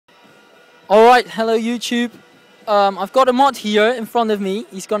Alright, hello YouTube. I've got a mod here in front of me.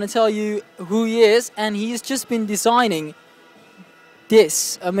 He's gonna tell you who he is, and he's just been designing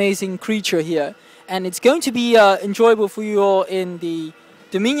this amazing creature here. And it's going to be enjoyable for you all in the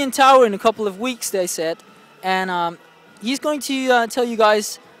Dominion Tower in a couple of weeks, they said. And he's going to tell you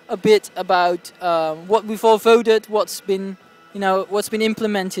guys a bit about what we've all voted, what's been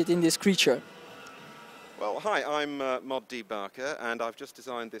implemented in this creature. Well, hi, I'm Mod D. Barker, and I've just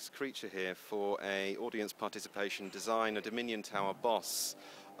designed this creature here for a audience participation design a Dominion Tower boss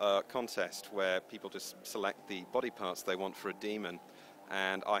contest where people just select the body parts they want for a demon,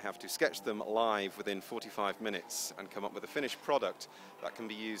 and I have to sketch them live within 45 minutes and come up with a finished product that can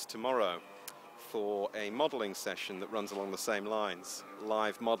be used tomorrow for a modelling session that runs along the same lines,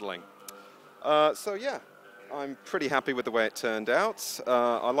 live modelling. So yeah. I'm pretty happy with the way it turned out.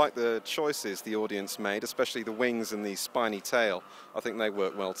 I like the choices the audience made, especially the wings and the spiny tail. I think they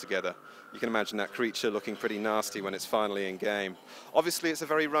work well together. You can imagine that creature looking pretty nasty when it's finally in game. Obviously it's a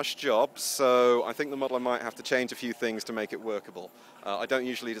very rushed job, so I think the modeler might have to change a few things to make it workable. I don't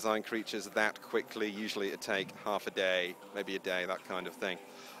usually design creatures that quickly. Usually it'd take half a day, maybe a day, that kind of thing.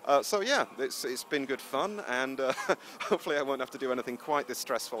 So yeah, it's been good fun, and hopefully I won't have to do anything quite this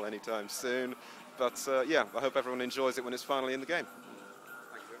stressful anytime soon. But yeah, I hope everyone enjoys it when it's finally in the game.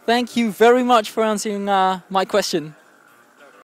 Thank you very much for answering my question.